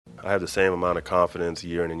I have the same amount of confidence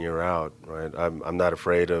year in and year out, right? I'm not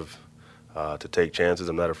afraid of to take chances.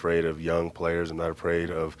 I'm not afraid of young players. I'm not afraid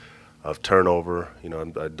of turnover.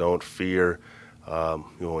 I don't fear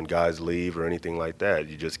when guys leave or anything like that.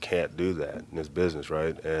 You just can't do that in this business,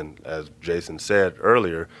 right? And as Jason said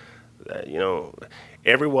earlier,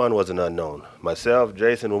 everyone was an unknown. Myself,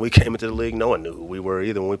 Jason, when we came into the league, no one knew who we were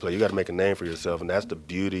either when we played. You got to make a name for yourself, and that's the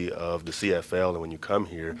beauty of the CFL. And when you come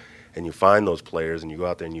here and you find those players and you go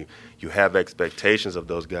out there and you have expectations of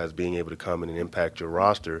those guys being able to come in and impact your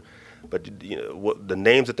roster, but the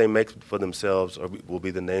names that they make for themselves will be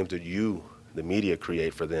the names that you, the media,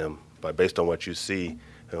 create for them based on what you see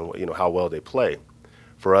and how well they play.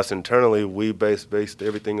 For us internally, we based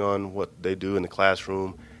everything on what they do in the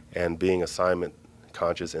classroom and being assignment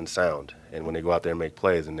conscious and sound. And when they go out there and make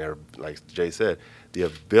plays, and they're, like Jay said, the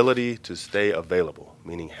ability to stay available,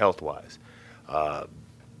 meaning health-wise. And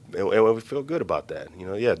we feel good about that.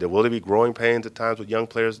 Will there be growing pains at times with young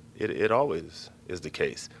players? It always is the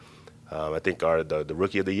case. I think the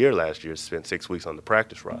rookie of the year last year spent 6 weeks on the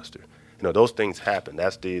practice roster. Those things happen.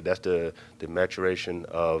 That's the maturation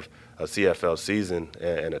of a CFL season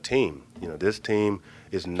and a team. This team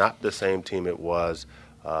is not the same team it was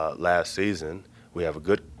last season. We have a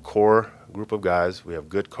good core group of guys. We have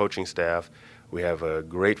good coaching staff. We have a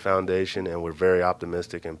great foundation, and we're very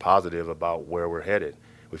optimistic and positive about where we're headed.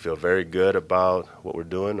 We feel very good about what we're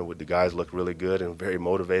doing. The guys look really good and very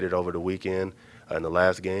motivated over the weekend in the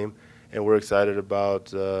last game. And we're excited about,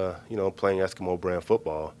 playing Eskimo brand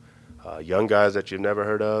football. Young guys that you've never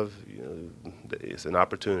heard of, it's an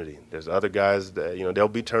opportunity. There's other guys that, there'll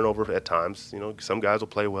be turnover at times. Some guys will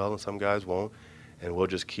play well and some guys won't. And we'll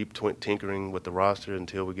just keep tinkering with the roster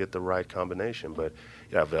until we get the right combination. But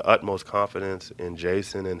I have the utmost confidence in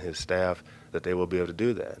Jason and his staff that they will be able to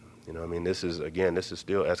do that. This is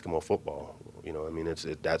still Eskimo football.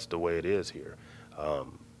 That's the way it is here.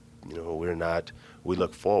 We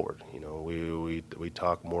look forward. We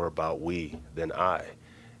talk more about we than I.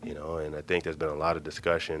 And I think there's been a lot of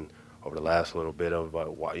discussion over the last little bit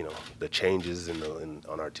about why, the changes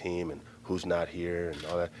on our team and who's not here and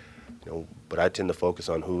all that. But I tend to focus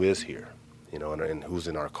on who is here, and who's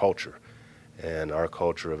in our culture. And our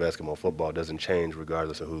culture of Eskimo football doesn't change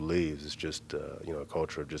regardless of who leaves. It's just, a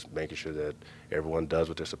culture of just making sure that everyone does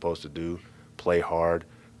what they're supposed to do, play hard,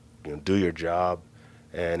 do your job,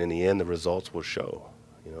 and in the end, the results will show.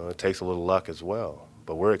 It takes a little luck as well.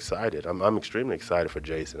 But we're excited. I'm extremely excited for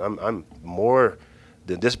Jason. I'm more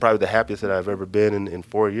than this is probably the happiest that I've ever been in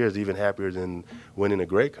 4 years, even happier than winning a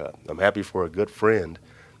Grey Cup. I'm happy for a good friend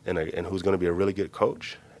and who's going to be a really good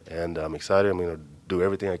coach. And I'm excited. I'm going to do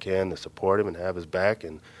everything I can to support him and have his back.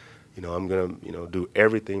 And, I'm going to, do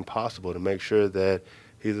everything possible to make sure that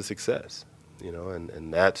he's a success.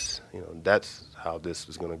 And that's how this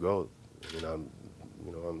is going to go. I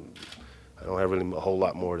don't have really a whole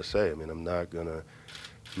lot more to say. I'm not going to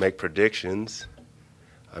make predictions.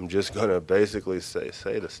 I'm just going to basically say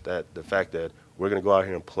the fact that we're going to go out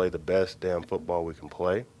here and play the best damn football we can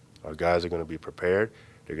play. Our guys are going to be prepared.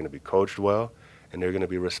 They're going to be coached well, and they're going to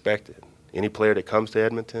be respected. Any player that comes to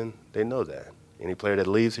Edmonton, they know that. Any player that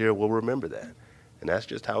leaves here will remember that. And that's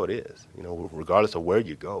just how it is. Regardless of where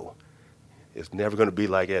you go, it's never going to be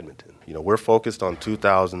like Edmonton. We're focused on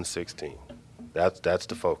 2016. That's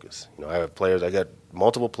the focus. I got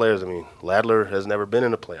multiple players. Ladler has never been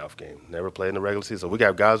in a playoff game, never played in the regular season. So we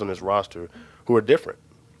got guys on this roster who are different.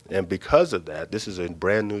 And because of that, this is a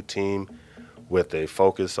brand new team with a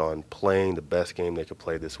focus on playing the best game they could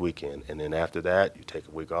play this weekend. And then after that, you take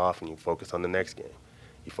a week off and you focus on the next game.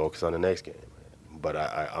 You focus on the next game. But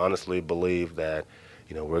I honestly believe that,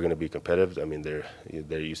 we're going to be competitive.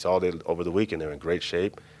 You saw that over the weekend. They're in great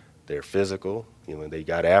shape. They're physical. They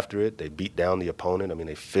got after it. They beat down the opponent.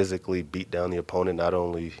 They physically beat down the opponent, not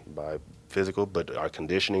only by physical, but our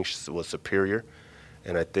conditioning was superior.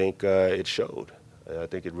 And I think it showed. I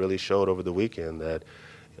think it really showed over the weekend that,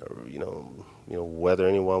 whether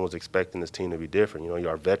anyone was expecting this team to be different.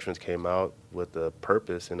 Our veterans came out with a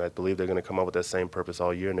purpose, and I believe they're going to come out with that same purpose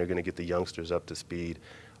all year, and they're going to get the youngsters up to speed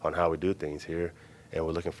on how we do things here, and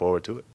we're looking forward to it.